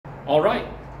All right,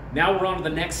 now we're on to the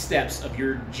next steps of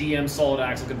your GM solid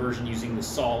axle conversion using the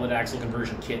solid axle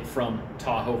conversion kit from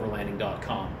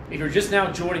Tahoverlanding.com. If you're just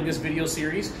now joining this video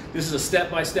series, this is a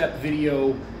step-by-step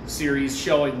video series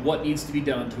showing what needs to be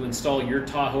done to install your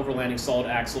Tahoverlanding solid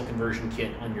axle conversion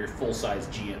kit on your full-size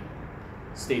GM.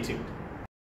 Stay tuned.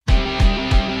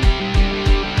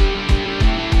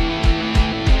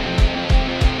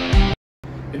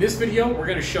 In this video, we're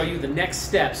going to show you the next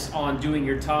steps on doing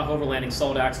your Tahoverlanding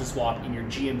solid axle swap in your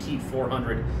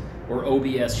GMT400 or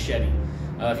OBS Chevy.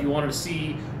 If you wanted to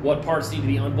see what parts need to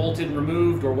be unbolted and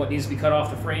removed or what needs to be cut off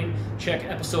the frame, check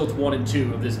episodes 1 and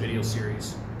 2 of this video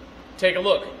series. Take a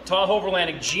look.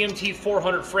 Tahoverlanding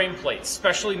GMT400 frame plates,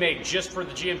 specially made just for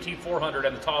the GMT400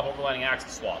 and the Tahoverlanding axle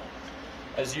swap.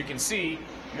 As you can see,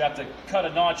 you have to cut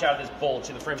a notch out of this bulge,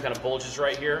 and the frame kind of bulges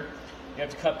right here. You have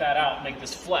to cut that out and make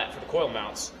this flat for the coil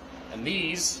mounts. And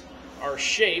these are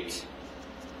shaped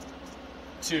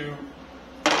to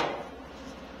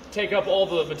take up all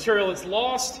the material that's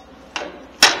lost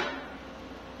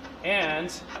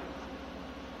and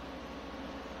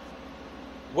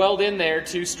weld in there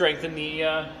to strengthen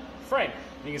the frame.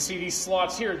 You can see these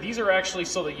slots here. These are actually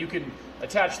so that you can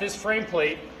attach this frame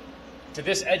plate to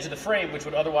this edge of the frame, which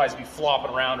would otherwise be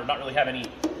flopping around or not really have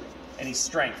any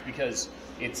strength because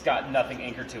it's got nothing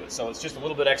anchored to it. So it's just a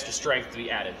little bit extra strength to be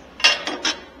added.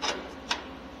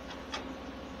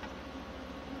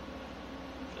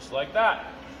 Just like that.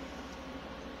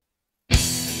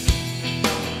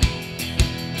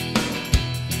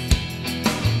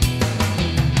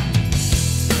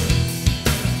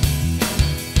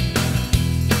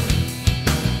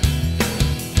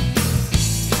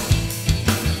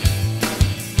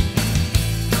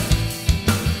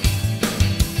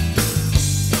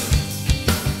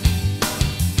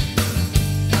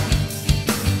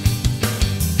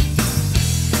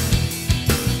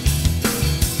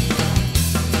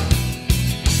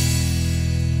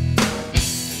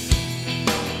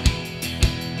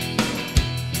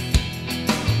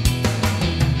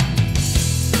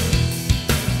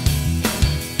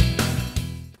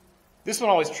 This one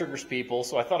always triggers people,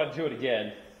 so I thought I'd do it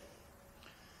again.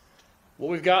 What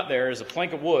we've got there is a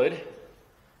plank of wood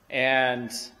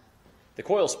and the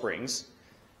coil springs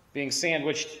being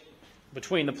sandwiched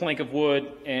between the plank of wood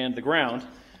and the ground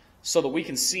so that we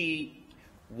can see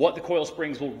what the coil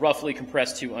springs will roughly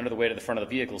compress to under the weight of the front of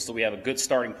the vehicle, so we have a good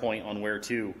starting point on where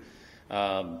to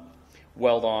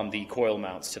weld on the coil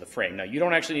mounts to the frame. Now, you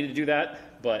don't actually need to do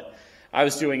that, but I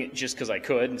was doing it just because I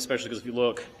could, especially because if you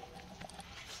look,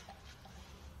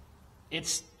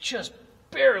 it's just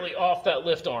barely off that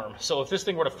lift arm. So if this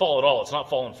thing were to fall at all, it's not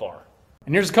falling far.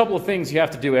 And here's a couple of things you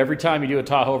have to do every time you do a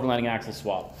Tahoverlanding axle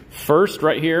swap. First,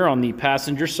 right here on the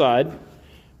passenger side,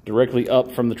 directly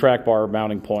up from the track bar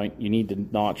mounting point, you need to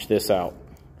notch this out.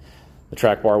 The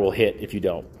track bar will hit if you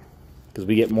don't, because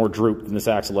we get more droop than this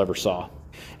axle ever saw.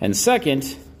 And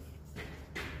second,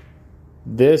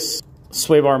 this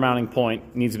sway bar mounting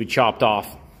point needs to be chopped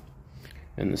off,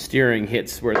 and the steering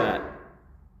hits where that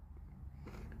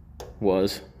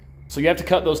was. So you have to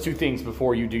cut those two things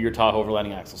before you do your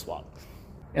Tahoverlanding axle swap.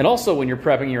 And also, when you're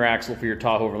prepping your axle for your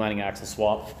Tahoverlanding axle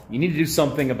swap, you need to do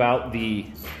something about the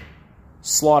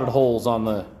slotted holes on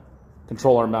the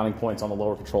control arm mounting points on the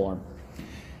lower control arm.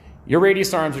 Your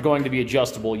radius arms are going to be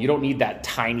adjustable. You don't need that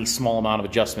tiny, small amount of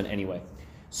adjustment anyway.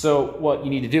 So what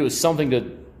you need to do is something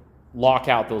to lock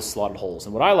out those slotted holes.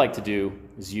 And what I like to do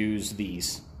is use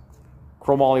these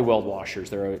chromoly weld washers.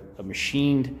 They're a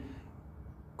machined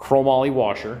chromoly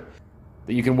washer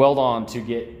that you can weld on to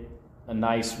get a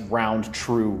nice round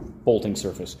true bolting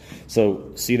surface.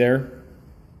 So see there?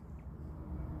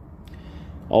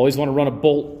 Always want to run a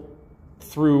bolt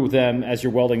through them as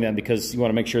you're welding them because you want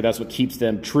to make sure that's what keeps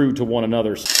them true to one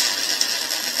another.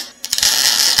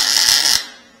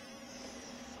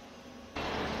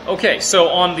 Okay, so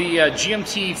on the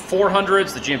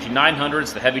GMT400s, the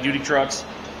GMT900s, the heavy duty trucks,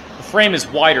 the frame is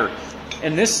wider,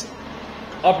 and this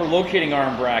upper locating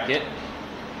arm bracket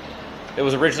that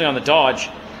was originally on the Dodge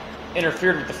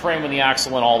interfered with the frame when the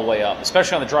axle went all the way up,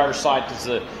 especially on the driver's side because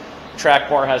the track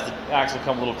bar has the axle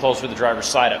come a little closer to the driver's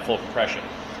side at full compression.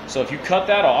 So if you cut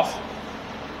that off,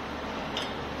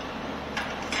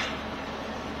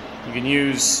 you can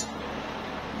use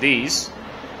these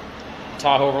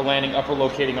Tahoverlanding upper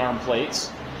locating arm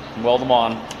plates and weld them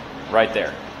on right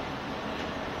there.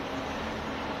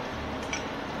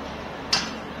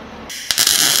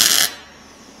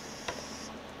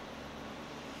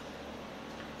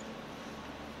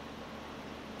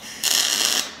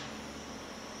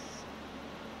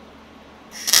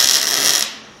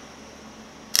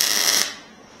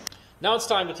 Now it's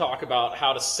time to talk about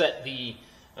how to set the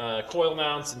coil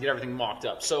mounts and get everything mocked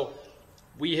up. So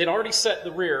we had already set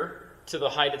the rear to the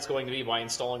height it's going to be by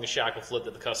installing the shackle flip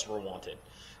that the customer wanted.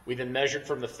 We then measured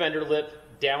from the fender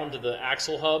lip down to the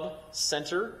axle hub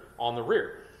center on the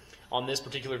rear. On this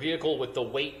particular vehicle, with the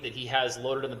weight that he has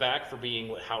loaded in the back for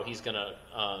being how he's going to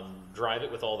drive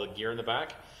it with all the gear in the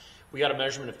back, we got a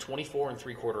measurement of 24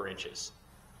 3/4 inches.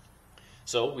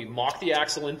 So we mocked the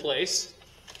axle in place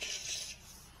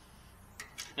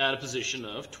at a position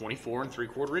of 24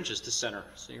 3/4 inches to center.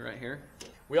 See right here?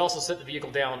 We also set the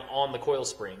vehicle down on the coil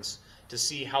springs to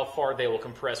see how far they will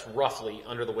compress roughly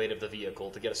under the weight of the vehicle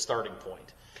to get a starting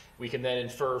point. We can then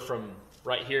infer from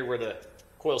right here where the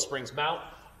coil springs mount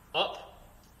up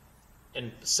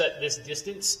and set this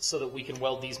distance so that we can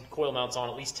weld these coil mounts on,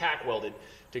 at least tack welded,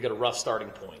 to get a rough starting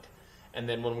point. And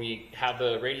then when we have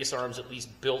the radius arms at least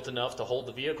built enough to hold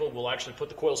the vehicle, we'll actually put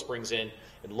the coil springs in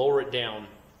and lower it down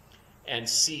and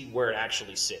see where it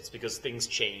actually sits, because things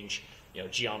change. You know,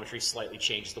 geometry slightly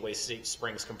changes the way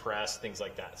springs compress, things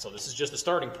like that. So this is just a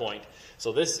starting point.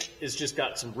 So this is just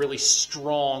got some really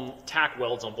strong tack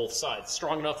welds on both sides,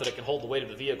 strong enough that it can hold the weight of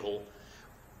the vehicle,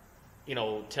 you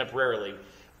know, temporarily,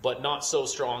 but not so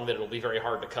strong that it'll be very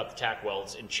hard to cut the tack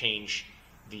welds and change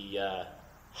the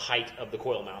height of the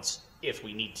coil mounts if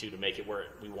we need to make it where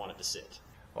we want it to sit.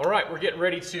 All right, we're getting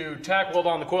ready to tack weld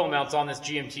on the coil mounts on this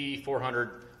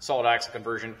GMT400 solid axle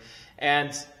conversion.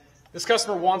 And this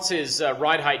customer wants his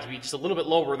ride height to be just a little bit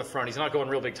lower in the front. He's not going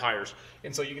real big tires.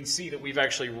 And so you can see that we've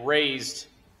actually raised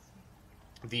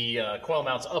the coil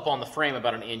mounts up on the frame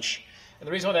about 1 inch. And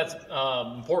the reason why that's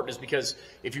important is because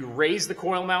if you raise the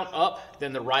coil mount up,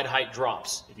 then the ride height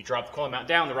drops. If you drop the coil mount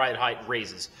down, the ride height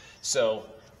raises. So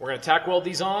we're going to tack weld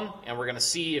these on, and we're going to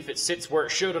see if it sits where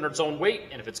it should under its own weight.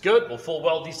 And if it's good, we'll full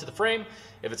weld these to the frame.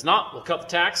 If it's not, we'll cut the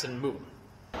tacks and move them.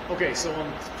 Okay, so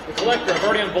on the collector, I've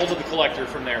already unbolted the collector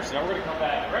from there. So now we're going to come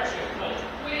back. We're actually going to cut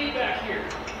it way back here,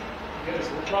 because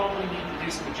we'll probably need to do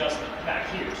some adjustment back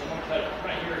here. So I'm going to cut it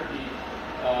right here at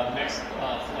the next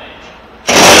flange.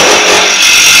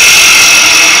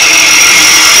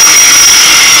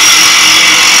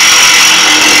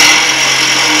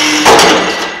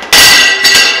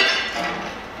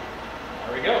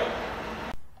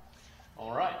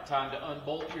 Time to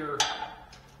unbolt your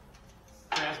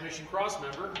transmission cross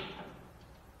member.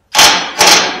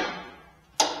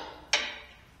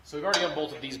 So we've already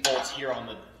unbolted these bolts here on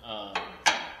the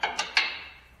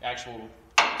actual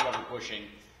rubber bushing,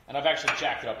 and I've actually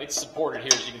jacked it up. It's supported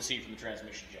here, as you can see from the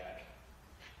transmission jack.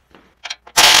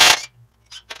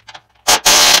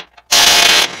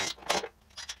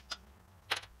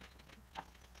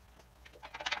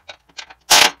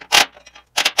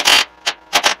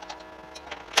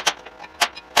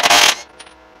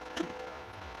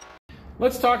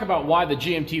 Let's talk about why the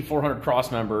GMT400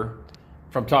 crossmember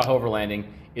from Tahoverlanding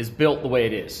is built the way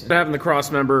it is. Having the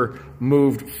crossmember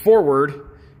moved forward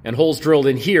and holes drilled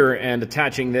in here and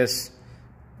attaching this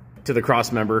to the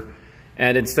crossmember,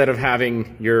 and instead of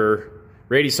having your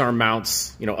radius arm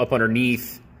mounts, you know, up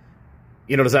underneath,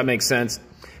 you know, does that make sense?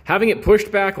 Having it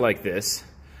pushed back like this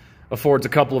affords a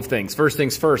couple of things. First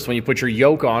things first, when you put your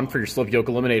yoke on for your slip yoke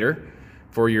eliminator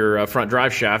for your front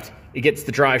drive shaft, it gets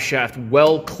the drive shaft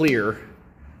well clear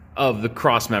of the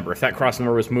cross member. If that cross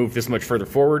member was moved this much further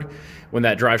forward, when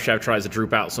that drive shaft tries to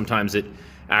droop out, sometimes it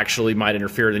actually might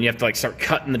interfere. Then you have to like start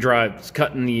cutting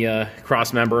the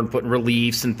cross member and putting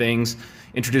reliefs and things,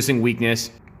 introducing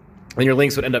weakness. And your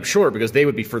links would end up short because they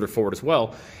would be further forward as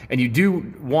well. And you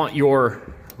do want your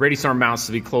radius arm mounts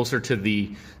to be closer to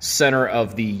the center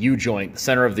of the U-joint, the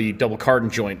center of the double cardan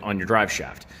joint on your drive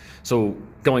shaft. So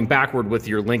going backward with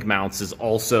your link mounts is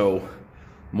also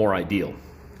more ideal.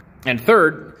 And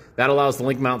third, that allows the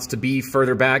link mounts to be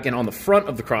further back and on the front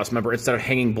of the cross member instead of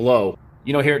hanging below.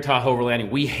 You know, here at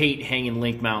Tahoverlanding, we hate hanging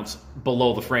link mounts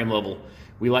below the frame level.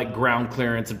 We like ground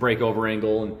clearance and breakover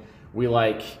angle, and we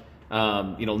like,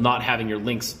 you know, not having your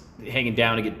links hanging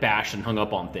down and get bashed and hung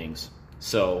up on things.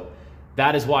 So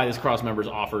that is why this cross member is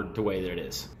offered the way that it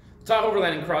is. The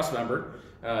Tahoverlanding cross member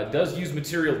does use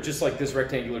material just like this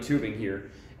rectangular tubing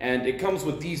here, and it comes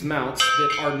with these mounts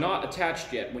that are not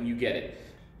attached yet when you get it.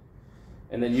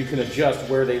 And then you can adjust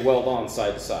where they weld on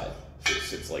side to side. So it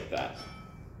sits like that.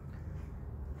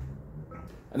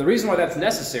 And the reason why that's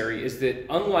necessary is that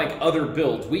unlike other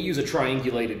builds, we use a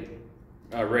triangulated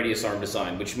radius arm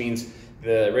design, which means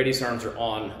the radius arms are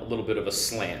on a little bit of a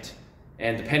slant.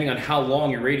 And depending on how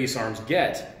long your radius arms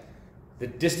get, the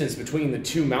distance between the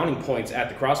two mounting points at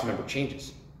the crossmember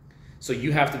changes. So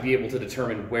you have to be able to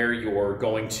determine where you're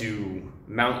going to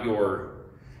mount your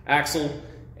axle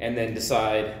and then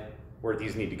decide where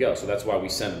these need to go. So that's why we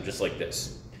send them just like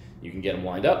this. You can get them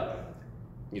lined up,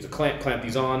 Use a clamp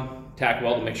these on, tack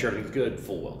weld to make sure everything's good,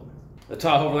 full weld. The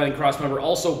Tahoverlanding crossmember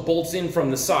also bolts in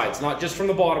from the sides, not just from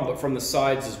the bottom, but from the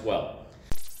sides as well.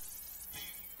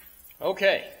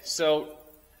 Okay, so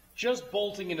just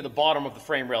bolting into the bottom of the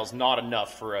frame rail is not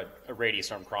enough for a radius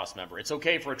arm crossmember. It's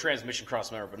okay for a transmission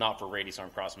crossmember, but not for a radius arm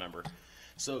crossmember.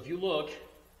 So if you look,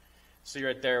 see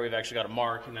right there, we've actually got a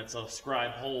mark, and that's a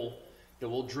scribe hole that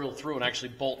we'll drill through and actually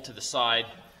bolt to the side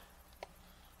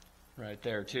right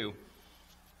there too,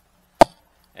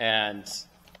 and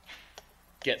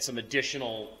get some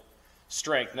additional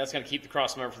strength, and that's going to keep the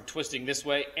crossmember from twisting this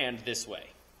way and this way.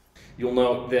 You'll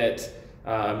note that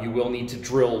you will need to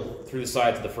drill through the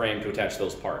sides of the frame to attach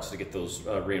those parts to get those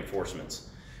reinforcements.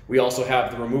 We also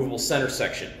have the removable center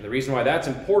section. And the reason why that's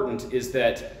important is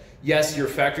that, yes, your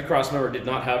factory crossmember did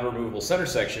not have a removable center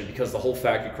section because the whole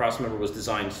factory crossmember was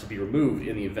designed to be removed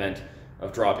in the event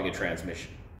of dropping a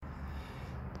transmission.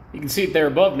 You can see it there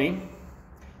above me.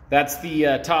 That's the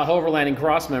Tahoverlanding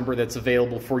crossmember that's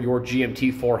available for your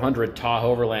GMT400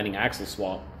 Tahoverlanding axle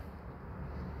swap.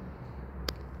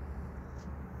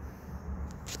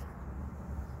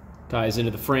 Ties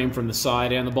into the frame from the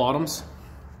side and the bottoms.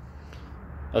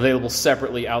 Available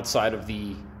separately outside of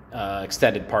the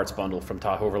extended parts bundle from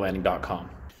Tahoverlanding.com.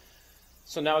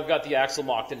 So now we've got the axle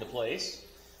locked into place.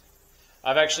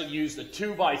 I've actually used a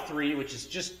 2x3, which is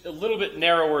just a little bit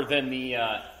narrower than the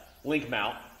link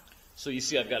mount. So you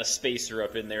see I've got a spacer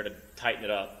up in there to tighten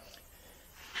it up.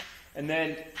 And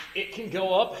then it can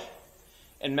go up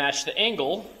and match the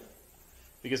angle,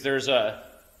 because there's a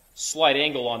slight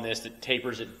angle on this that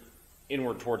tapers it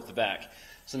inward towards the back.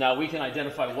 So now we can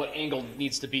identify what angle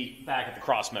needs to be back at the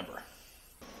crossmember.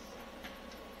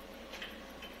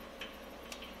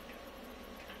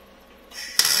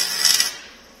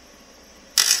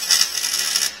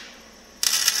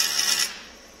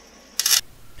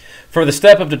 For the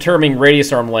step of determining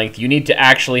radius arm length, you need to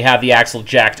actually have the axle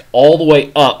jacked all the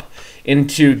way up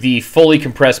into the fully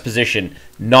compressed position,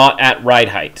 not at ride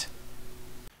height.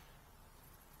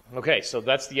 Okay, so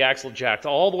that's the axle jacked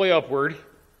all the way upward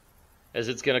as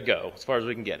it's going to go, as far as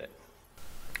we can get it.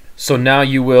 So now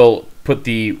you will put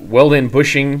the weld-in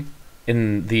bushing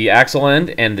in the axle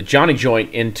end and the johnny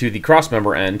joint into the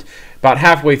crossmember end. About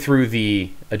halfway through the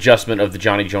adjustment of the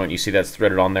johnny joint, you see that's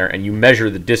threaded on there, and you measure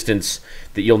the distance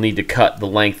that you'll need to cut the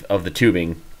length of the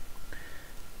tubing.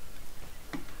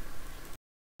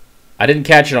 I didn't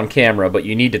catch it on camera, but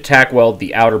you need to tack weld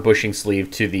the outer bushing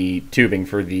sleeve to the tubing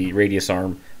for the radius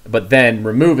arm, but then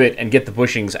remove it and get the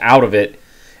bushings out of it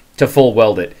to full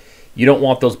weld it. You don't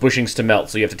want those bushings to melt,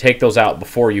 so you have to take those out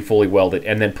before you fully weld it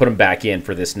and then put them back in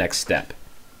for this next step.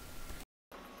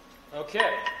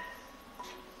 Okay.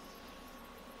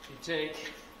 You take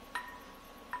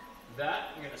that,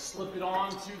 you're going to slip it on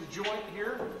to the joint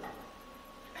here,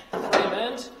 frame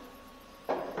end.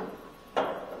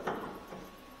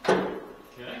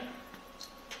 Okay.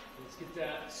 Let's get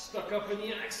that stuck up in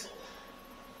the axle.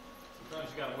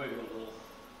 Sometimes you got to wiggle it a little.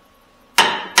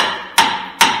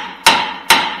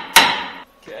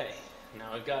 Okay,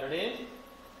 now I've got it in.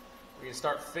 We're going to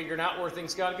start figuring out where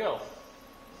things got to go.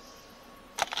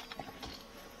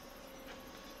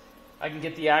 I can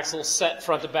get the axle set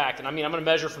front to back, and I'm going to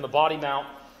measure from the body mount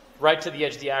right to the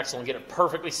edge of the axle and get it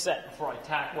perfectly set before I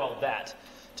tack weld that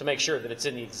to make sure that it's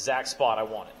in the exact spot I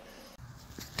want it.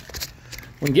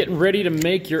 When getting ready to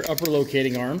make your upper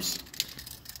locating arms,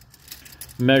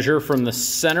 measure from the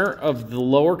center of the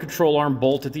lower control arm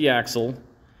bolt at the axle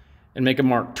and make a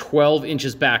mark 12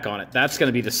 inches back on it. That's going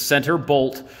to be the center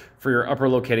bolt for your upper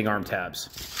locating arm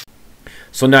tabs.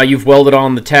 So now you've welded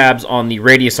on the tabs on the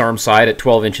radius arm side at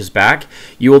 12 inches back.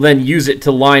 You will then use it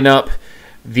to line up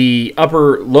the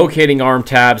upper locating arm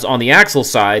tabs on the axle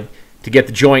side to get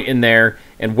the joint in there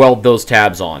and weld those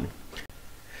tabs on.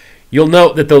 You'll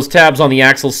note that those tabs on the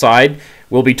axle side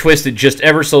will be twisted just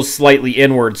ever so slightly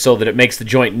inward so that it makes the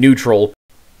joint neutral,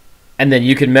 and then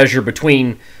you can measure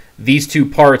between these two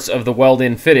parts of the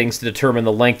weld-in fittings to determine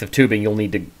the length of tubing you'll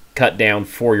need to cut down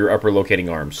for your upper locating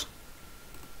arms.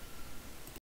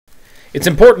 It's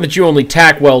important that you only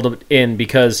tack weld in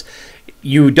because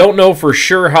you don't know for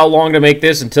sure how long to make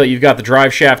this until you've got the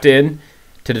drive shaft in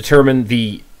to determine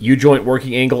the U-joint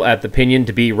working angle at the pinion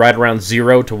to be right around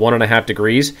 0 to 1.5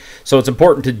 degrees. So it's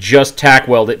important to just tack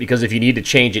weld it, because if you need to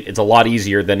change it, it's a lot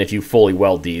easier than if you fully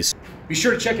weld these. Be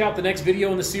sure to check out the next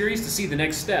video in the series to see the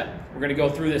next step. We're going to go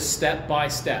through this step by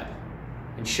step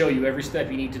and show you every step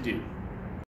you need to do.